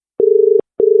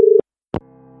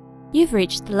You've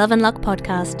reached the Love and Luck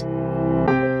podcast.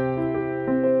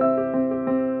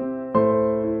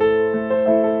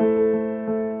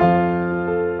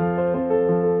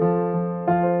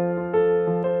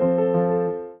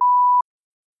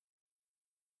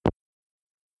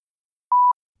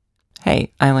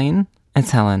 Hey, Eileen,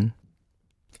 it's Helen.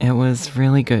 It was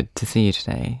really good to see you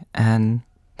today, and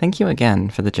thank you again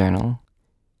for the journal.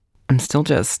 I'm still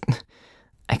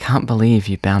I can't believe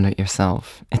you bound it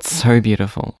yourself. It's so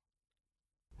beautiful.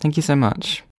 Thank you so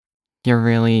much. You're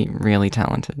really, really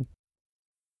talented.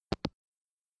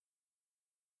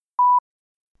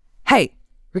 Hey,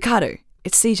 Ricardo,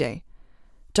 it's CJ.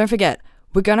 Don't forget,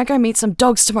 we're gonna go meet some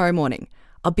dogs tomorrow morning.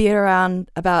 I'll be at around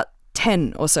about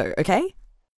 10 or so, okay?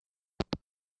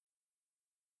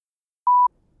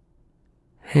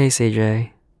 Hey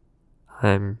CJ,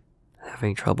 I'm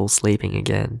having trouble sleeping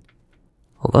again.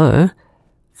 Although,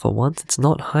 for once it's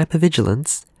not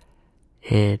hypervigilance,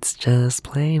 it's just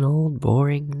plain old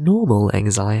boring normal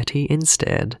anxiety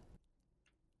instead.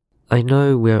 I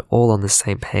know we're all on the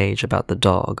same page about the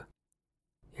dog.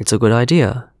 It's a good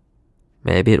idea.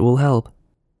 Maybe it will help.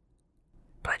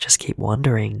 But I just keep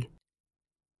wondering,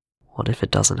 what if it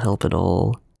doesn't help at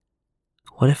all?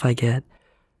 What if I get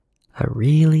a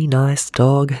really nice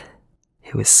dog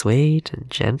who is sweet and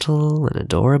gentle and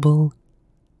adorable,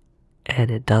 and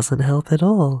it doesn't help at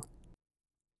all?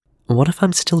 What if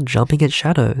I'm still jumping at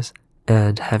shadows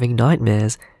and having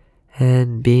nightmares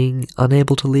and being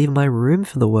unable to leave my room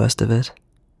for the worst of it?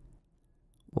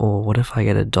 Or what if I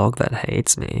get a dog that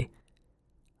hates me?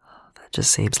 That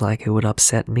just seems like it would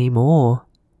upset me more.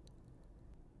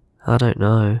 I don't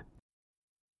know.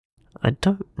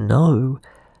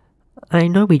 I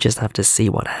know we just have to see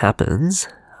what happens.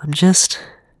 I'm just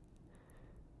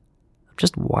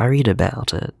worried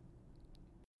about it.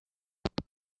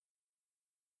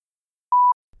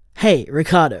 Hey,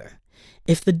 Ricardo,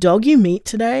 if the dog you meet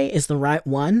today is the right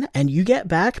one and you get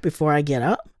back before I get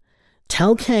up,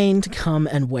 tell Kane to come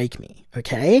and wake me,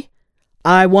 okay?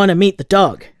 I want to meet the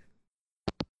dog.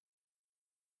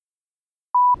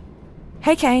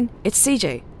 Hey Kane, it's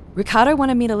CJ. Ricardo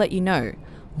wanted me to let you know.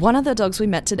 One of the dogs we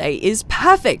met today is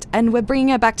perfect, and we're bringing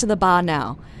her back to the bar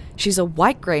now. She's a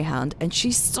white greyhound, and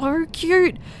she's so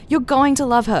cute. You're going to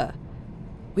love her.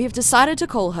 We have decided to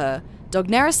call her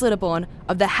Dogneris Litterborn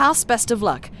of the House Best of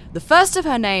Luck, the first of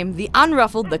her name, the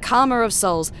unruffled, the calmer of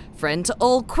souls, friend to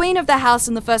all, queen of the house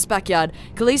in the first backyard,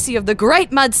 Khaleesi of the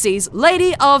great mud seas,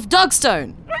 lady of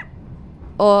Dogstone.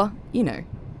 Or,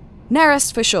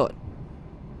 Neris for short.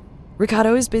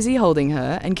 Ricardo is busy holding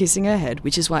her and kissing her head,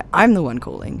 which is why I'm the one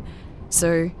calling.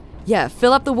 So, yeah,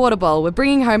 fill up the water bowl. We're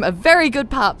bringing home a very good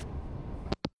pup.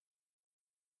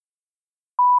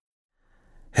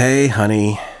 Hey,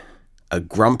 honey. A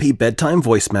grumpy bedtime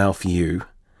voicemail for you.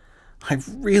 I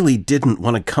really didn't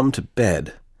want to come to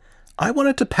bed. I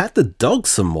wanted to pat the dog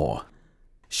some more.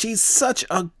 She's such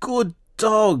a good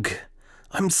dog.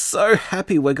 I'm so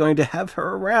happy we're going to have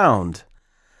her around.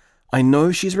 I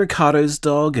know she's Ricardo's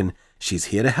dog and she's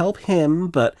here to help him,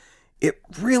 but it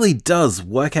really does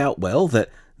work out well that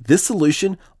this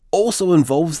solution also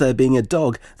involves there being a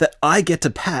dog that I get to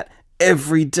pat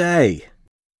every day.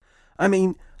 I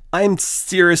mean, I'm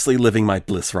seriously living my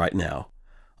bliss right now.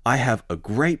 I have a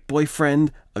great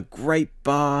boyfriend, a great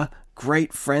bar,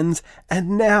 great friends,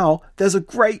 and now there's a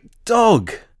great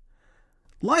dog.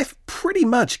 Life pretty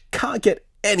much can't get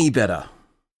any better.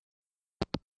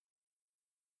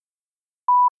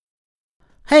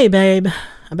 Hey, babe.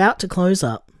 About to close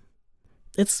up.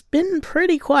 It's been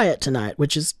pretty quiet tonight,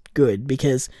 which is good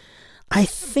because I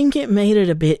think it made it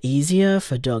a bit easier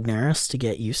for Dogneris to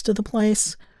get used to the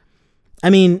place. I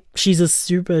mean, she's a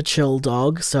super chill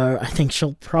dog, so I think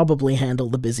she'll probably handle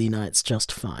the busy nights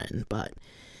just fine, but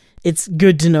it's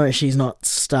good to know she's not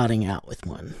starting out with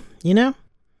one, you know?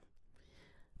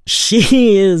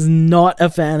 She is not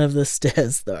a fan of the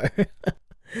stairs, though.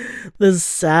 The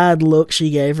sad look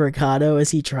she gave Ricardo as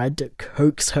he tried to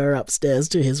coax her upstairs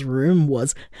to his room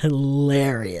was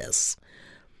hilarious.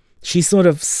 She sort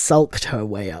of sulked her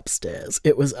way upstairs.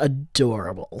 It was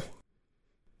adorable.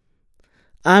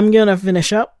 I'm gonna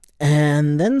finish up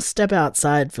and then step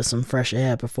outside for some fresh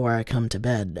air before I come to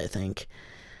bed, I think.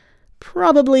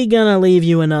 Probably gonna leave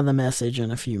you another message in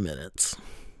a few minutes.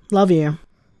 Love you.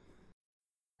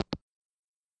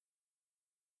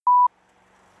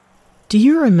 Do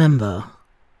you remember,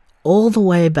 all the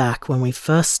way back when we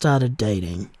first started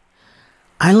dating,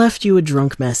 I left you a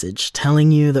drunk message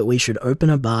telling you that we should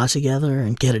open a bar together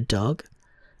and get a dog?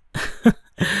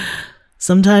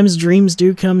 Sometimes dreams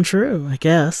do come true, I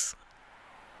guess.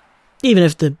 Even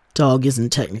if the dog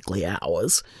isn't technically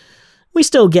ours. We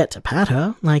still get to pat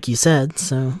her, like you said,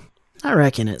 so I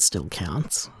reckon it still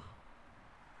counts.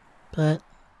 But,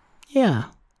 yeah,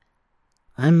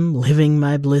 I'm living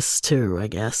my bliss too, I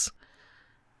guess.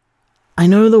 I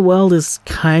know the world is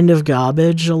kind of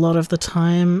garbage a lot of the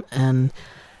time, and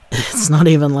it's not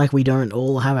even like we don't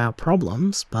all have our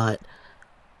problems, but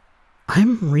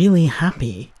I'm really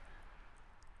happy.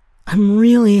 I'm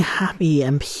really happy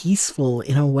and peaceful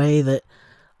in a way that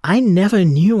I never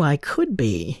knew I could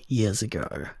be years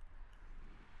ago.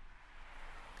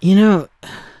 You know,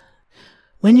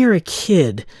 when you're a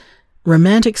kid,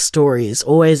 romantic stories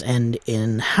always end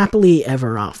in happily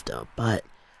ever after, but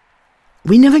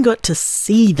we never got to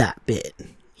see that bit,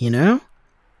 you know?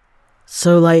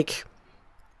 So, like,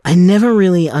 I never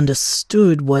really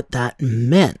understood what that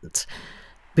meant,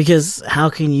 because how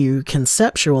can you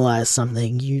conceptualize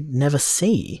something you never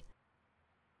see?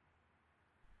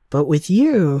 But with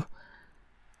you,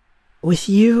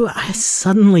 I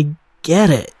suddenly get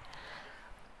it.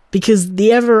 Because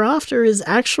the ever after is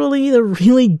actually the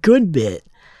really good bit.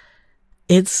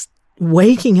 It's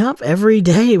waking up every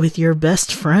day with your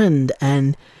best friend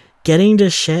and getting to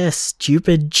share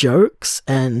stupid jokes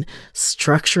and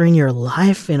structuring your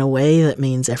life in a way that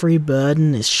means every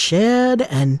burden is shared,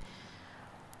 and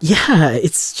yeah,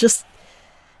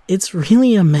 it's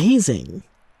really amazing.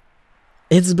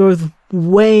 It's both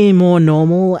way more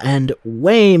normal and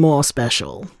way more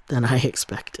special than I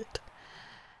expected.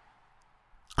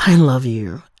 I love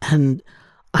you, and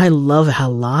I love our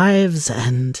lives,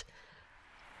 and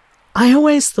I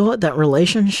always thought that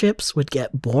relationships would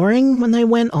get boring when they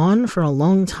went on for a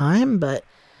long time, but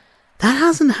that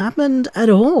hasn't happened at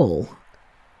all.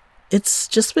 It's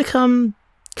just become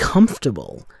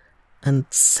comfortable and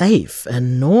safe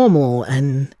and normal,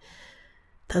 and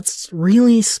that's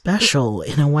really special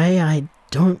in a way I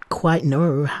don't quite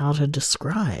know how to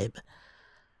describe.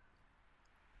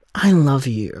 I love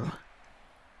you,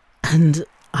 and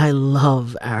I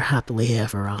love our happily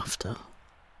ever after.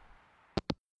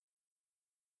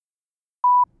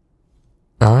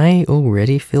 I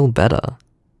already feel better.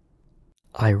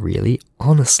 I really,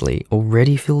 honestly,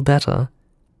 already feel better.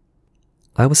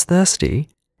 I was thirsty,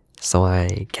 so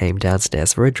I came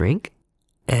downstairs for a drink,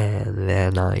 and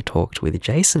then I talked with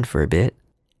Jason for a bit,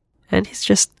 and he's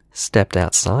just stepped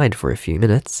outside for a few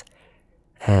minutes,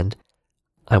 and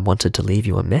I wanted to leave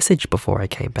you a message before I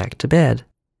came back to bed.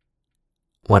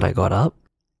 When I got up,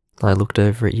 I looked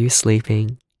over at you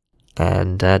sleeping,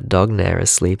 and at Dognair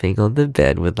is sleeping on the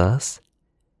bed with us,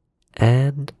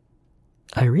 and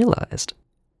I realized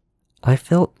I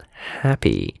felt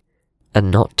happy and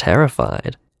not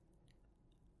terrified.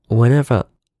 Whenever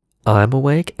I'm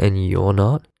awake and you're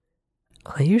not,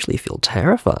 I usually feel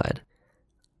terrified.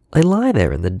 I lie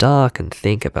there in the dark and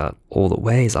think about all the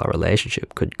ways our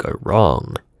relationship could go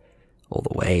wrong, all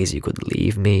the ways you could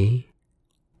leave me,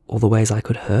 all the ways I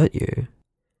could hurt you.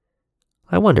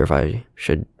 I wonder if I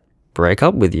should break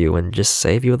up with you and just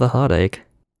save you the heartache.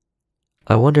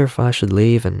 I wonder if I should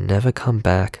leave and never come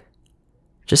back.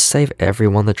 Just save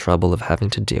everyone the trouble of having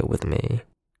to deal with me.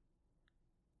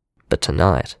 But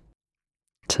tonight,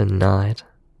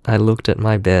 I looked at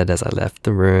my bed as I left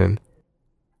the room,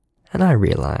 and I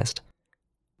realized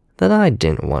that I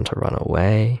didn't want to run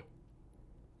away.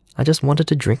 I just wanted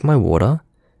to drink my water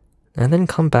and then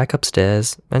come back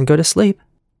upstairs and go to sleep.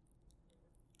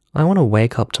 I want to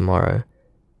wake up tomorrow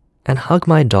and hug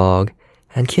my dog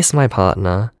and kiss my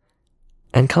partner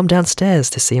and come downstairs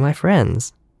to see my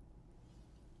friends.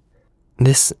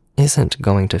 This isn't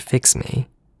going to fix me.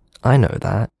 I know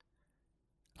that.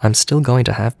 I'm still going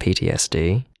to have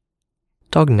PTSD.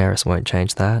 Dognaris won't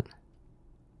change that.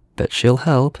 But she'll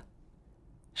help.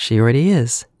 She already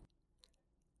is.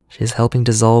 She's helping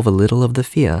dissolve a little of the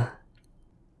fear.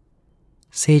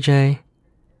 CJ,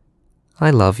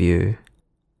 I love you.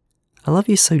 I love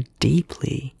you so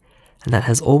deeply, and that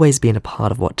has always been a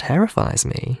part of what terrifies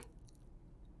me.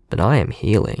 But I am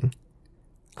healing.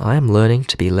 I am learning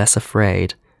to be less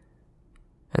afraid,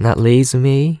 and that leaves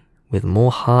me with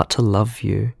more heart to love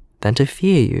you than to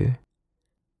fear you.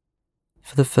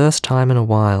 For the first time in a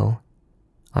while,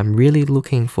 I'm really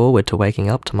looking forward to waking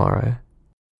up tomorrow.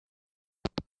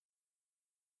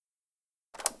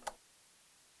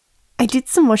 I did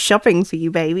some more shopping for you,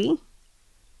 baby.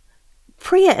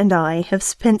 Priya and I have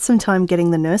spent some time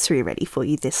getting the nursery ready for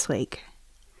you this week.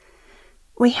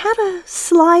 We had a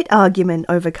slight argument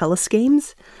over colour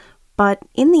schemes, but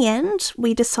in the end,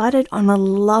 we decided on a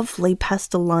lovely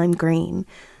pastel lime green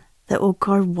that will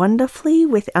go wonderfully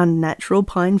with our natural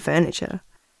pine furniture.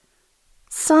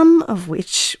 Some of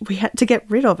which we had to get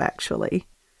rid of, actually,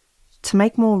 to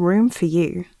make more room for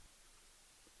you.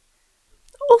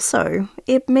 Also,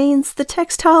 it means the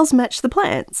textiles match the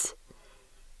plants.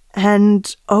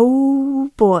 And oh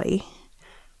boy,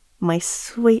 my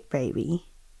sweet baby,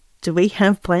 do we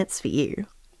have plants for you.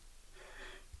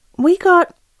 We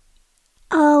got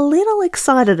a little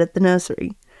excited at the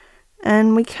nursery,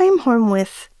 and we came home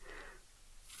with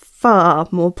far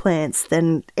more plants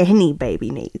than any baby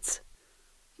needs.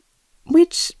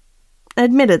 Which,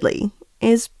 admittedly,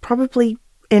 is probably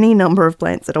any number of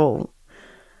plants at all.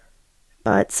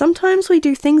 But sometimes we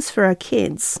do things for our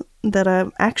kids that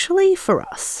are actually for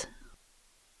us.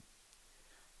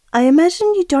 I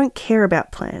imagine you don't care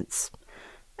about plants,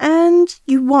 and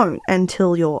you won't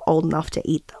until you're old enough to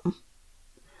eat them.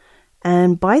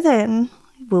 And by then,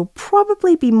 we'll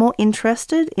probably be more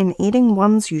interested in eating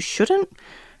ones you shouldn't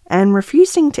and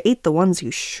refusing to eat the ones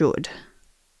you should.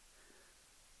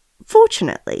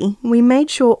 Fortunately, we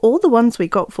made sure all the ones we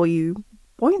got for you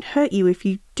won't hurt you if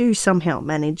you do somehow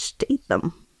manage to eat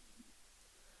them.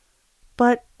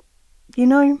 But, you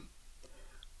know,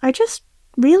 I just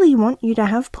really want you to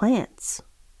have plants.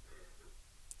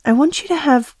 I want you to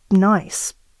have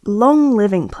nice,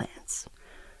 long-living plants.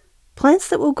 Plants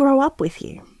that will grow up with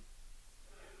you.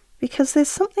 Because there's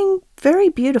something very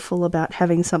beautiful about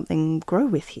having something grow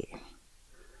with you.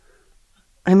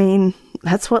 I mean,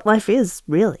 that's what life is,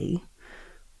 really.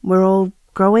 We're all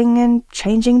growing and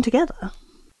changing together.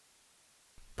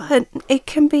 But it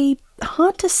can be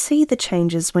hard to see the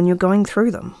changes when you're going through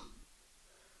them.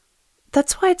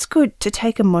 That's why it's good to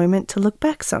take a moment to look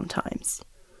back sometimes.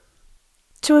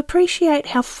 To appreciate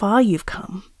how far you've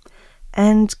come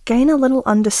and gain a little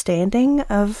understanding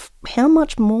of how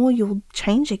much more you'll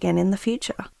change again in the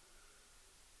future.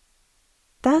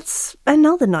 That's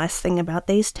another nice thing about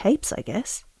these tapes, I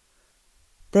guess.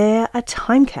 They're a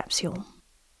time capsule.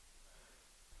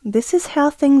 This is how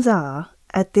things are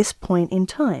at this point in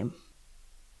time.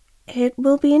 It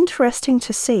will be interesting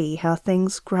to see how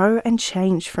things grow and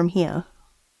change from here.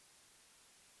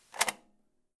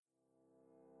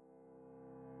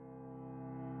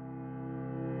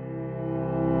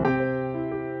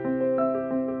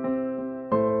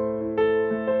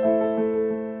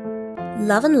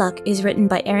 Love and Luck is written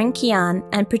by Erin Kian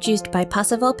and produced by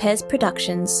Pasaval Pez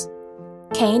Productions.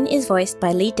 Kane is voiced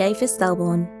by Lee Davis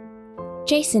Thelborn.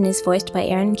 Jason is voiced by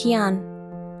Erin Kian.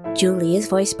 Julie is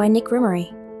voiced by Nick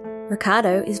Rimmery.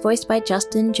 Ricardo is voiced by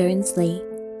Justin Jones-Lee.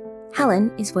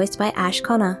 Helen is voiced by Ash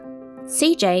Connor.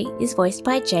 CJ is voiced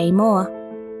by Jay Moore.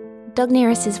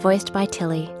 Dogneris is voiced by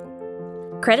Tilly.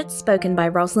 Credits spoken by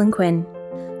Rosalind Quinn.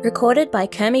 Recorded by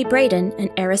Kermie Braden and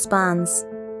Eris Barnes.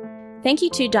 Thank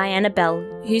you to Diana Bell,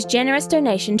 whose generous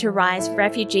donation to RISE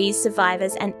refugees,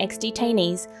 survivors and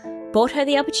ex-detainees brought her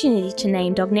the opportunity to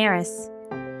name Dogneris.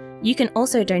 You can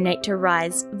also donate to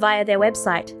RISE via their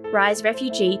website,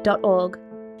 riserefugee.org.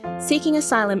 Seeking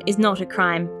asylum is not a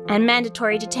crime, and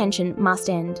mandatory detention must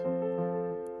end.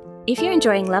 If you're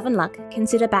enjoying Love and Luck,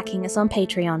 consider backing us on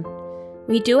Patreon.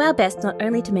 We do our best not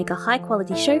only to make a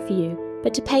high-quality show for you,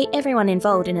 but to pay everyone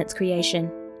involved in its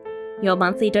creation. Your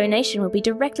monthly donation will be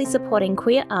directly supporting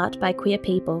queer art by queer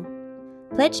people.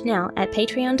 Pledge now at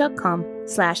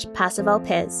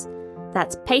patreon.com/PasavalPez.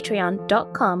 That's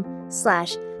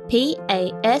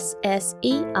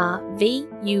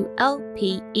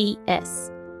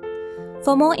patreon.com/PASSERVULPES.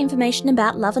 For more information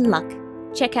about Love and Luck,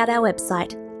 check out our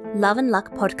website,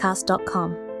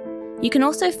 loveandluckpodcast.com. You can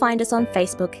also find us on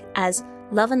Facebook as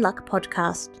Love and Luck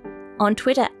Podcast, on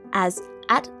Twitter as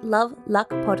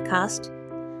 @LoveLuckPodcast,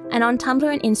 and on Tumblr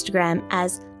and Instagram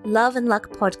as Love and Luck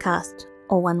Podcast,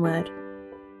 or one word.